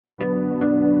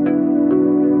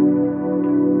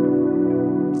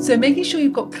So making sure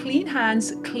you've got clean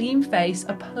hands, clean face,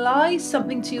 apply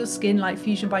something to your skin like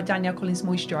Fusion by Danielle Collins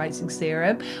Moisturising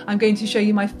Serum. I'm going to show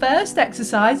you my first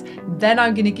exercise, then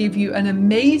I'm going to give you an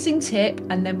amazing tip,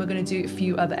 and then we're going to do a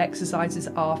few other exercises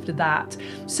after that.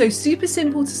 So super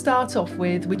simple to start off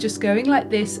with. We're just going like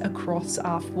this across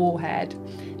our forehead.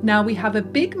 Now we have a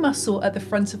big muscle at the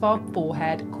front of our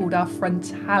forehead called our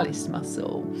frontalis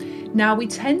muscle. Now we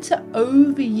tend to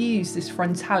overuse this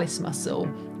frontalis muscle.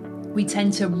 We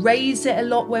tend to raise it a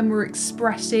lot when we're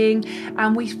expressing,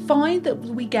 and we find that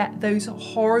we get those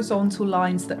horizontal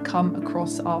lines that come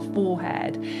across our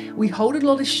forehead. We hold a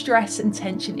lot of stress and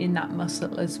tension in that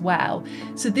muscle as well.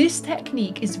 So this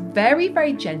technique is very,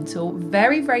 very gentle,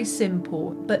 very, very simple,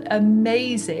 but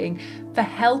amazing for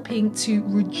helping to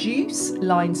reduce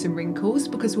lines and wrinkles,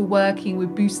 because we're working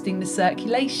with boosting the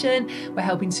circulation, we're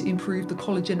helping to improve the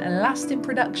collagen and elastin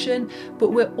production, but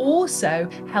we're also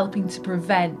helping to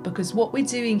prevent, because what we're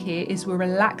doing here is we're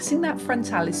relaxing that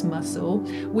frontalis muscle.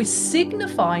 We're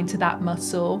signifying to that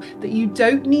muscle that you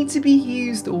don't need to be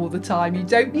used all the time. You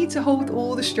don't need to hold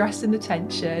all the stress and the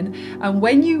tension. And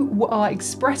when you are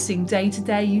expressing day to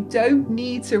day, you don't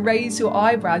need to raise your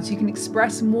eyebrows. You can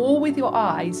express more with your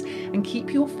eyes and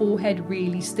keep your forehead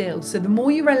really still. So the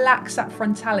more you relax that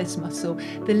frontalis muscle,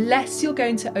 the less you're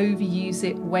going to overuse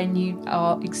it when you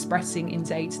are expressing in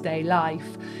day-to-day life.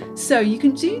 So you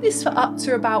can do this for up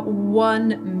to about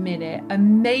 1 minute.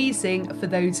 Amazing for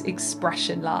those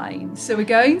expression lines. So we're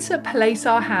going to place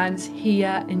our hands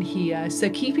here and here. So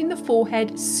keeping the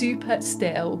forehead super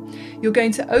still. You're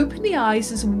going to open the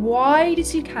eyes as wide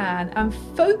as you can and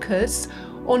focus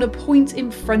on a point in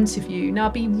front of you. Now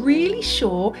be really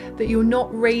sure that you're not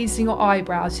raising your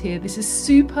eyebrows here. This is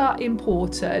super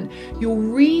important. You're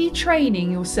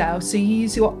retraining yourself, so you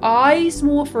use your eyes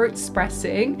more for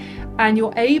expressing, and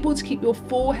you're able to keep your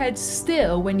forehead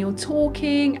still when you're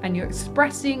talking and you're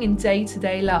expressing in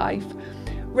day-to-day life.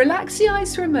 Relax the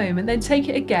eyes for a moment, then take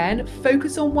it again,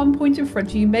 focus on one point in front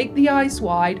of you, make the eyes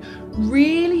wide,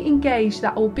 really engage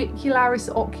that orbicularis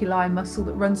oculi muscle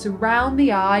that runs around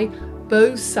the eye,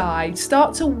 both sides.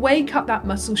 Start to wake up that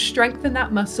muscle, strengthen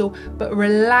that muscle, but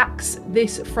relax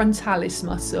this frontalis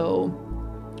muscle.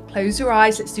 Close your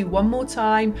eyes, let's do one more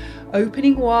time,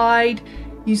 opening wide.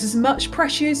 Use as much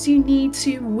pressure as you need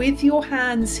to with your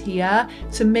hands here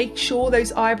to make sure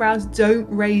those eyebrows don't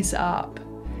raise up.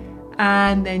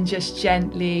 And then just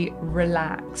gently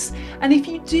relax. And if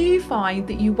you do find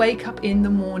that you wake up in the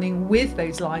morning with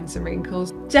those lines and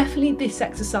wrinkles, definitely this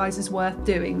exercise is worth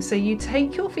doing. So you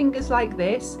take your fingers like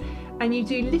this and you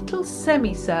do little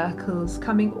semicircles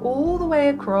coming all the way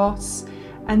across,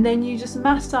 and then you just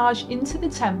massage into the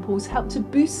temples, help to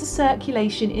boost the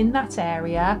circulation in that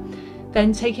area.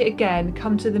 Then take it again,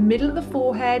 come to the middle of the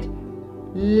forehead,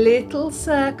 little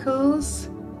circles,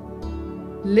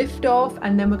 lift off,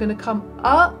 and then we're going to come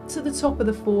up to the top of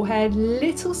the forehead,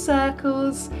 little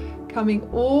circles coming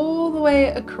all the way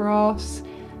across.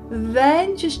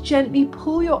 Then just gently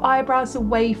pull your eyebrows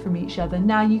away from each other.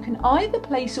 Now you can either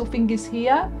place your fingers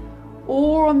here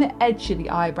or on the edge of the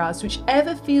eyebrows,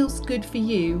 whichever feels good for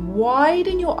you.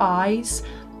 Widen your eyes.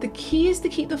 The key is to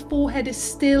keep the forehead as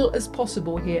still as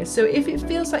possible here. So if it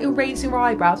feels like you're raising your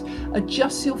eyebrows,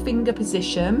 adjust your finger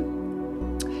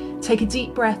position. Take a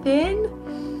deep breath in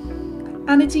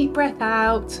and a deep breath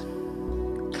out.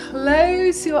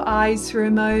 Close your eyes for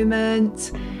a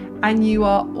moment and you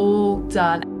are all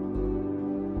done.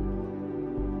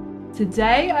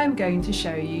 Today I'm going to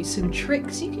show you some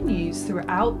tricks you can use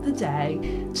throughout the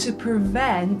day to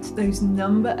prevent those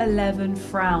number 11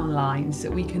 frown lines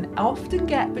that we can often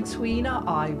get between our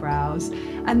eyebrows,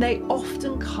 and they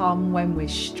often come when we're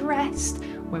stressed,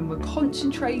 when we're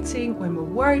concentrating, when we're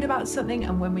worried about something,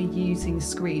 and when we're using the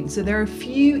screen. So there are a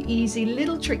few easy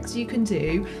little tricks you can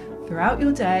do throughout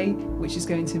your day, which is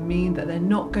going to mean that they're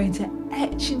not going to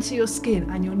etch into your skin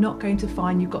and you're not going to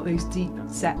find you've got those deep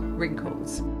set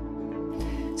wrinkles.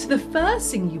 So the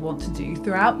first thing you want to do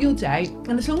throughout your day,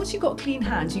 and as long as you've got clean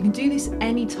hands, you can do this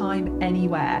anytime,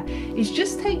 anywhere, is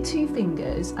just take 2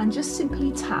 fingers and just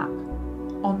simply tap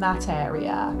on that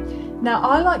area. Now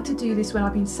I like to do this when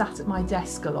I've been sat at my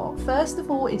desk a lot. First of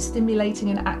all, it's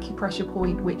stimulating an acupressure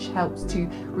point which helps to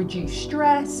reduce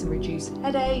stress, reduce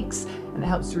headaches, and it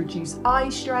helps to reduce eye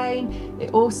strain.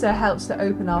 It also helps to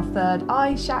open our 3rd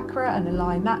eye chakra and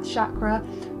align that chakra.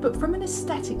 But from an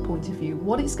aesthetic point of view,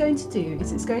 what it's going to do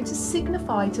is it's going to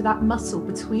signify to that muscle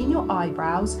between your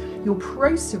eyebrows, your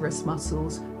procerus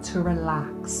muscles, to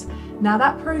relax. Now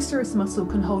that procerus muscle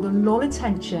can hold a lot of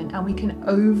tension and we can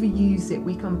overuse it.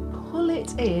 We can pull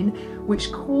it in,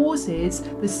 which causes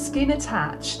the skin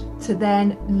attached to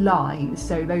then line.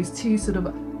 So those 2 sort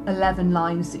of 11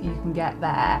 lines that you can get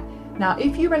there. Now,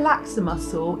 if you relax the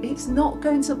muscle, it's not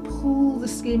going to pull the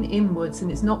skin inwards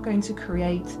and it's not going to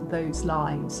create those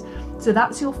lines. So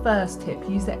that's your first tip.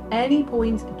 Use it at any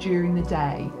point during the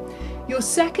day. Your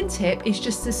second tip is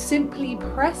just to simply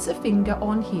press a finger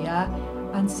on here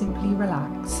and simply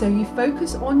relax. So you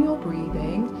focus on your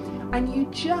breathing and you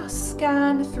just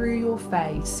scan through your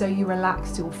face. So you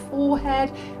relax your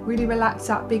forehead, really relax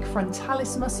that big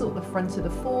frontalis muscle at the front of the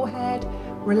forehead,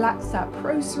 relax that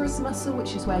procerus muscle,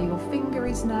 which is where your finger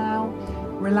is now,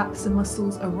 relax the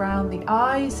muscles around the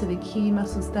eyes, so the key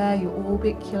muscles there, your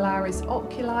orbicularis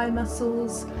oculi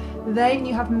muscles. Then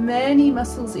you have many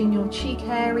muscles in your cheek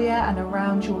area and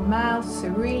around your mouth, so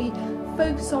really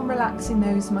focus on relaxing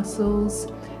those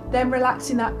muscles. Then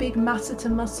relaxing that big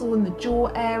masseter muscle in the jaw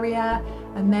area,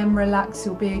 and then relax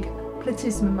your big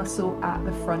platysma muscle at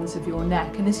the front of your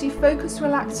neck. And as you focus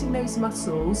relaxing those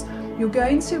muscles, you're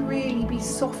going to really be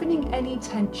softening any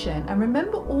tension. And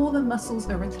remember, all the muscles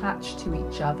are attached to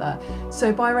each other.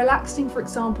 So by relaxing, for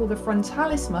example, the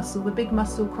frontalis muscle, the big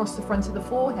muscle across the front of the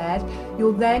forehead,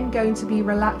 you're then going to be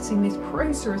relaxing this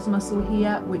procerus muscle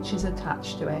here, which is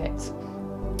attached to it.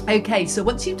 Okay, so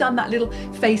once you've done that little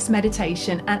face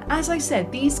meditation, and as I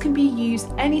said, these can be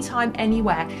used anytime,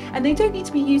 anywhere, and they don't need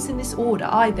to be used in this order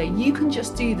either. You can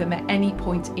just do them at any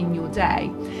point in your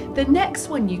day. The next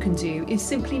one you can do is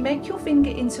simply make your finger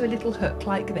into a little hook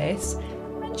like this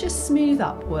and just smooth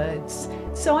upwards.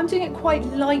 So I'm doing it quite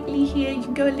lightly here. You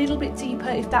can go a little bit deeper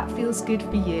if that feels good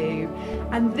for you.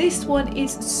 And this one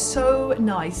is so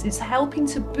nice. It's helping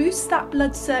to boost that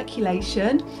blood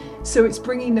circulation. So it's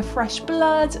bringing the fresh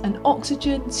blood and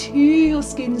oxygen to your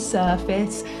skin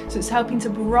surface. So it's helping to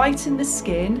brighten the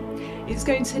skin. It's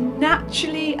going to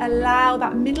naturally allow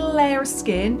that middle layer of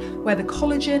skin where the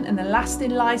collagen and the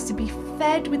elastin lies to be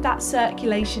fed with that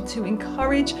circulation to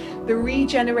encourage the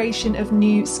regeneration of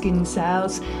new skin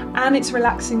cells. And it's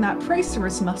relaxing that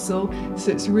procerus muscle,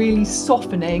 so it's really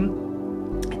softening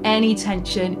any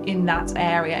tension in that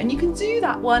area. And you can do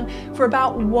that one for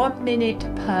about 1 minute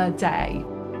per day.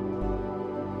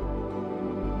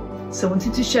 So I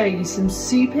wanted to show you some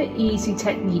super easy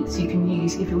techniques you can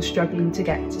use if you're struggling to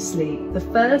get to sleep. The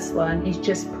first one is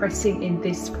just pressing in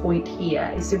this point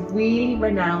here. It's a really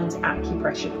renowned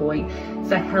acupressure point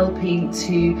for helping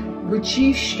to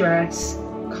reduce stress,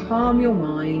 calm your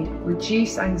mind,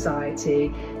 reduce anxiety.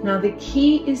 Now the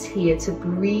key is here to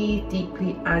breathe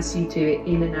deeply as you do it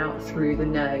in and out through the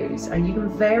nose, and you can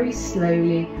very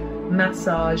slowly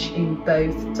massage in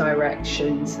both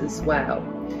directions as well.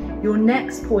 Your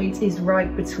next point is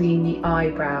right between the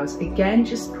eyebrows. Again,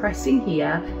 just pressing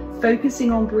here,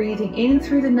 focusing on breathing in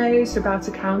through the nose for about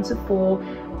a count of 4,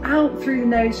 out through the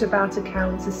nose for about a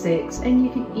count of 6, and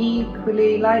you can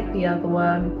equally, like the other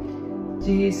one,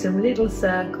 do some little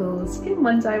circles in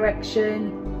one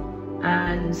direction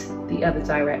and the other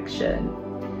direction.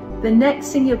 The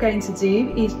next thing you're going to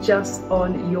do is just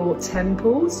on your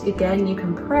temples. Again, you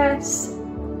can press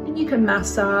and you can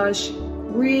massage,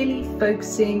 really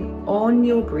focusing on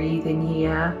your breathing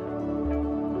here.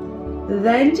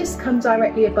 Then just come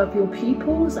directly above your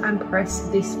pupils and press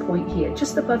this point here,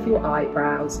 just above your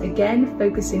eyebrows. Again,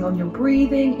 focusing on your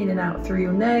breathing in and out through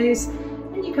your nose,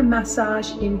 and you can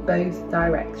massage in both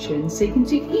directions. So you can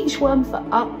do each one for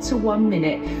up to 1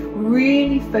 minute,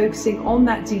 really focusing on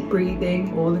that deep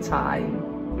breathing all the time.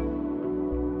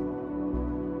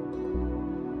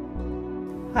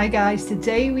 Hi guys,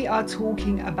 today we are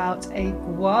talking about a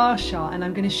Gua Sha, and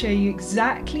I'm going to show you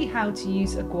exactly how to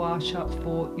use a Gua Sha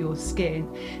for your skin.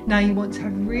 Now you want to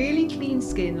have really clean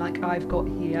skin like I've got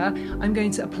here. I'm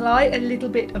going to apply a little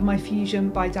bit of my Fusion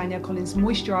by Danielle Collins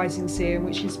moisturising serum,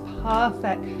 which is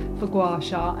perfect for Gua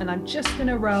Sha, and I'm just going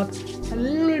to rub a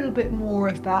little bit more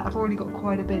of that. I've already got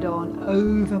quite a bit on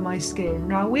over my skin.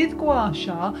 Now with Gua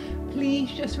Sha,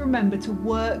 please just remember to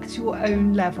work to your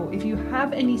own level. If you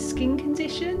have any skin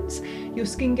conditions, your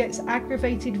skin gets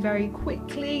aggravated very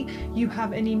quickly, you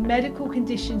have any medical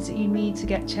conditions that you need to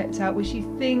get checked out which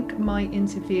you think might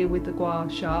interfere with the Gua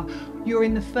Sha, you're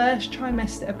in the first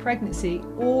trimester of pregnancy,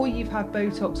 or you've had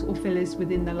Botox or fillers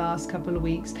within the last couple of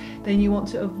weeks, then you want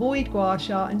to avoid Gua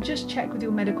Sha and just check with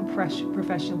your medical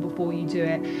professional before you do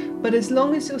it. But as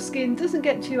long as your skin doesn't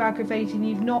get too aggravated and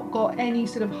you've not got any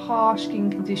sort of harsh skin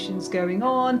conditions going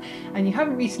on, and you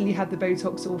haven't recently had the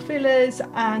Botox or fillers,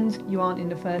 and you aren't in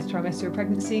the first trimester of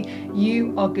pregnancy,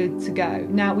 you are good to go.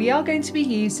 Now we are going to be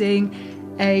using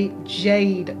a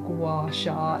jade gua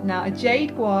sha. Now, a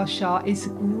jade gua sha is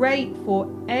great for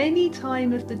any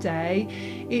time of the day.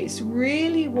 It's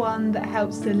really one that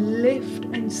helps to lift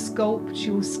and sculpt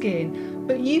your skin,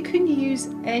 but you can use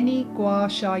any gua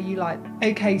sha you like.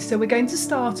 Okay, so we're going to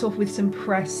start off with some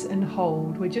press and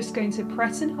hold. We're just going to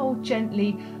press and hold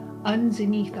gently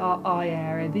underneath our eye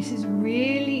area. This is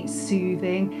really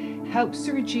soothing, helps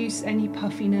to reduce any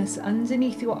puffiness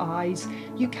underneath your eyes.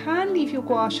 You can leave your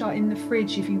gua sha in the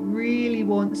fridge if you really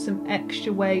want some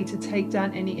extra way to take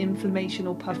down any inflammation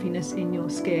or puffiness in your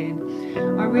skin.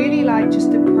 I really like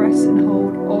just to press and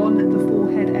hold on the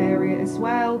forehead area as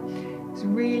well. It's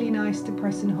really nice to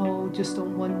press and hold just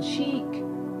on one cheek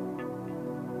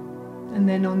and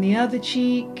then on the other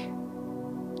cheek.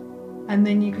 And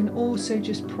then you can also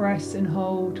just press and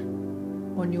hold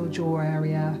on your jaw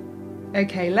area.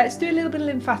 Okay, let's do a little bit of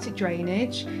lymphatic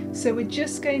drainage. So we're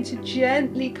just going to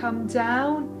gently come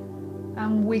down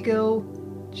and wiggle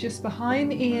just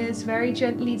behind the ears, very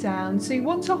gently down. So you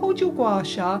want to hold your gua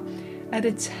sha at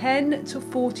a 10 to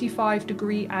 45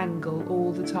 degree angle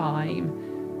all the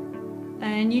time.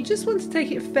 And you just want to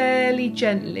take it fairly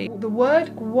gently. The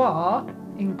word gua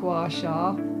in gua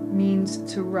sha means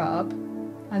to rub.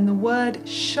 And the word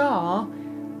sha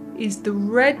is the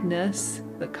redness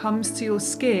that comes to your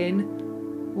skin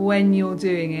when you're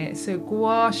doing it. So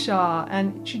gua sha,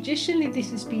 and traditionally this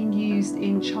has been used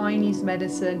in Chinese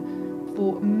medicine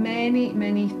for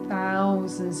many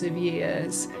thousands of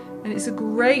years. And it's a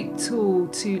great tool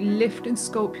to lift and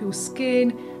sculpt your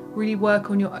skin, really work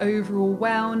on your overall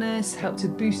wellness, help to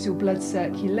boost your blood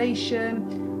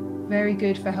circulation. Very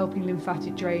good for helping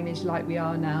lymphatic drainage like we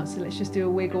are now. So let's just do a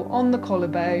wiggle on the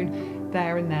collarbone,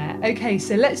 there and there. Okay,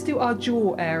 so let's do our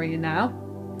jaw area now.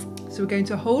 So we're going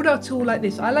to hold our tool like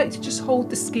this. I like to just hold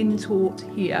the skin taut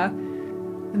here,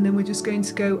 and then we're just going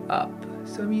to go up.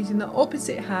 So I'm using the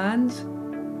opposite hand,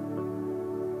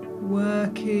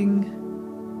 working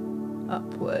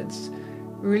upwards,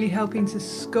 really helping to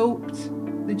sculpt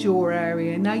the jaw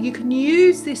area. Now you can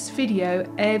use this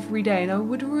video every day, and I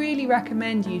would really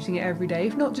recommend using it every day,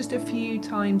 if not just a few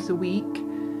times a week.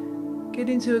 Get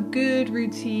into a good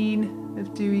routine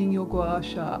of doing your gua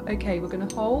sha. Okay, we're going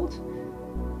to hold,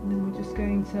 and then we're just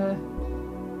going to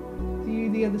do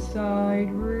the other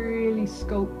side, really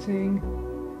sculpting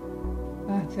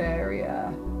that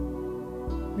area,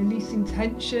 releasing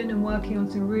tension and working on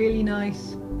some really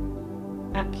nice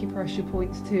acupressure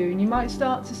points too. And you might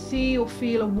start to see or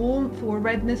feel a warmth or a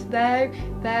redness there,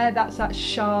 that's that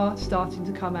sha starting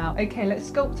to come out. Okay,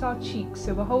 let's sculpt our cheeks.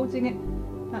 So we're holding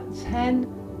it at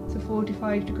 10 to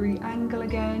 45 degree angle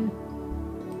again.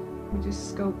 We're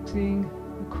just sculpting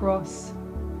across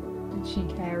the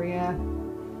cheek area,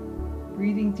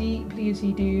 breathing deeply as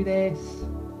you do this.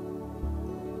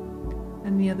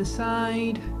 And the other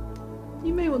side,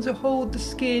 you may want to hold the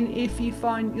skin if you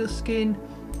find your skin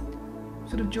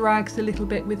sort of drags a little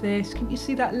bit with this. Can you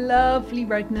see that lovely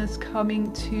redness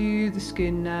coming to the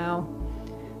skin now?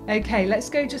 Okay, let's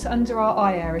go just under our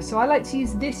eye area. So I like to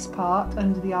use this part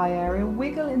under the eye area,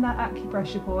 wiggle in that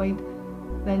acupressure point,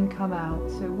 then come out.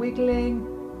 So wiggling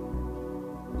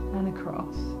and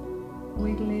across,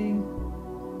 wiggling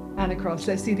and across.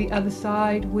 Let's do the other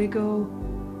side, wiggle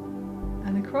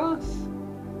and across,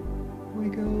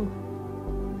 wiggle,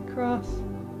 across.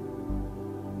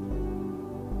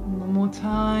 One more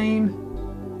time.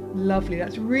 Lovely,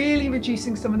 that's really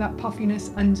reducing some of that puffiness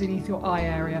underneath your eye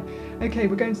area. Okay,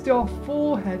 we're going to do our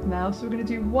forehead now. So we're going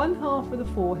to do one half of the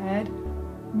forehead,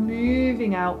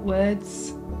 moving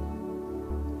outwards.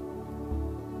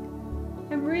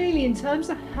 And really, in terms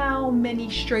of how many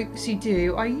strokes you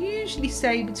do, I usually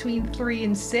say between 3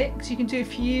 and 6. You can do a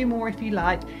few more if you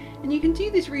like. And you can do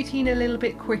this routine a little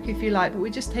bit quick if you like, but we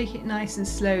just take it nice and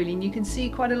slowly. And you can see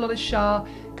quite a lot of sha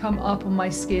come up on my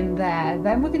skin there.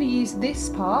 Then we're going to use this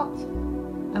part,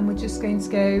 and we're just going to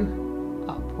go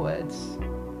upwards.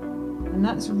 And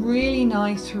that's really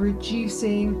nice for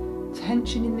reducing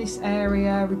tension in this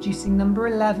area, reducing number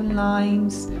 11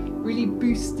 lines, really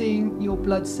boosting your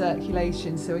blood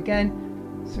circulation. So again,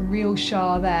 some real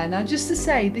sha there. Now just to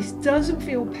say, this doesn't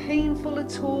feel painful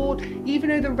at all, even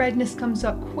though the redness comes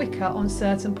up quicker on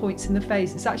certain points in the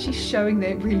face. It's actually showing that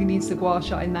it really needs the gua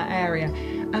sha in that area,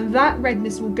 and that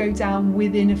redness will go down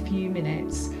within a few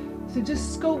minutes. So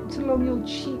just sculpt along your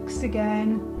cheeks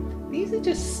again. These are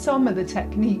just some of the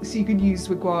techniques you can use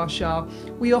with gua sha.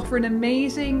 We offer an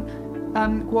amazing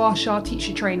Gua Sha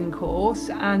teacher training course,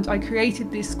 and I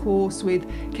created this course with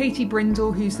Katie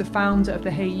Brindle, who's the founder of the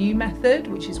Hey You method,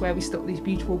 which is where we stock these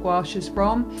beautiful gua shas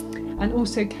from. and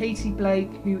also Katie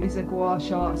Blake, who is a Gua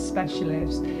Sha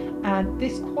specialist. And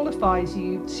this qualifies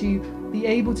you to be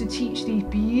able to teach these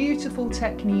beautiful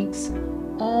techniques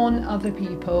on other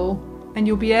people, and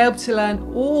you'll be able to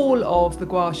learn all of the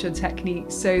Gua Sha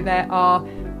techniques. So there are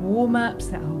warm-ups,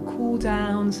 there are cool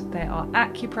downs, there are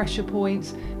acupressure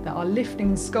points, there are lifting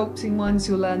and sculpting ones.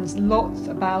 You'll learn lots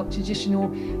about traditional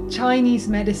Chinese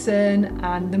medicine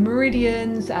and the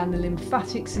meridians and the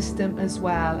lymphatic system as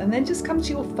well. And then just come to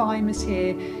your thymus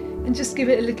here and just give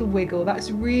it a little wiggle.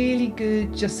 That's really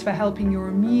good just for helping your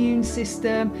immune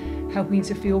system, helping you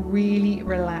to feel really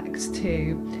relaxed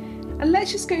too. And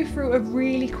let's just go through a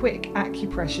really quick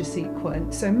acupressure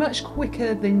sequence, so much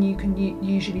quicker than you can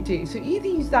usually do. So either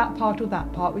use that part or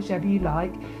that part, whichever you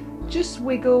like. Just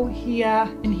wiggle here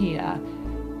and here.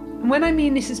 And when I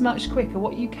mean this is much quicker,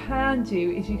 what you can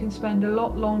do is you can spend a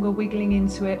lot longer wiggling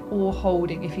into it or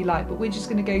holding if you like, but we're just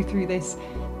going to go through this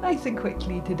nice and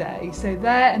quickly today. So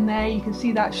there and there, you can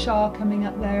see that Sha coming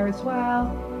up there as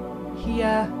well.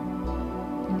 Here,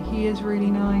 and here's really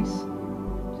nice.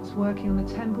 Working on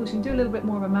the temples. You can do a little bit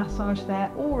more of a massage there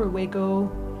or a wiggle,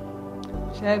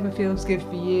 whichever feels good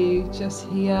for you. Just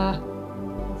here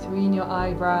between your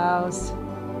eyebrows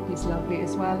is lovely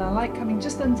as well. And I like coming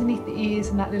just underneath the ears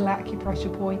and that little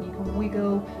acupressure point. You can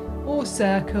wiggle or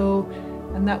circle,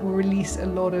 and that will release a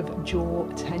lot of jaw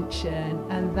tension.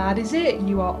 And that is it.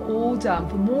 You are all done.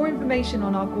 For more information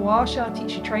on our Gua Sha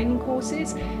teacher training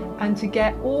courses, and to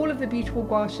get all of the beautiful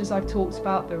Gua Shas I've talked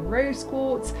about, the rose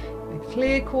quartz, the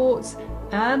clear quartz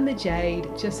and the jade,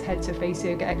 just head to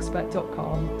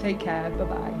faceyogaexpert.com. Take care. Bye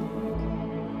bye.